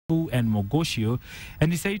and Mogosio,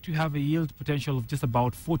 and is said to have a yield potential of just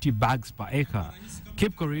about 40 bags per acre.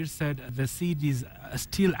 Cape Courier said the seed is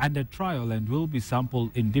still under trial and will be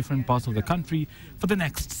sampled in different parts of the country for the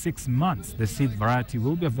next 6 months. The seed variety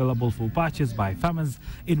will be available for purchase by farmers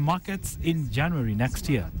in markets in January next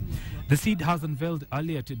year. The seed was unveiled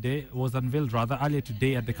earlier today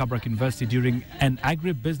at the Kabrak University during an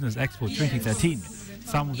Agribusiness Expo 2013.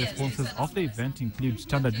 Some of the sponsors of the event include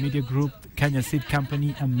Standard Media Group, Kenya Seed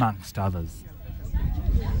Company, amongst others.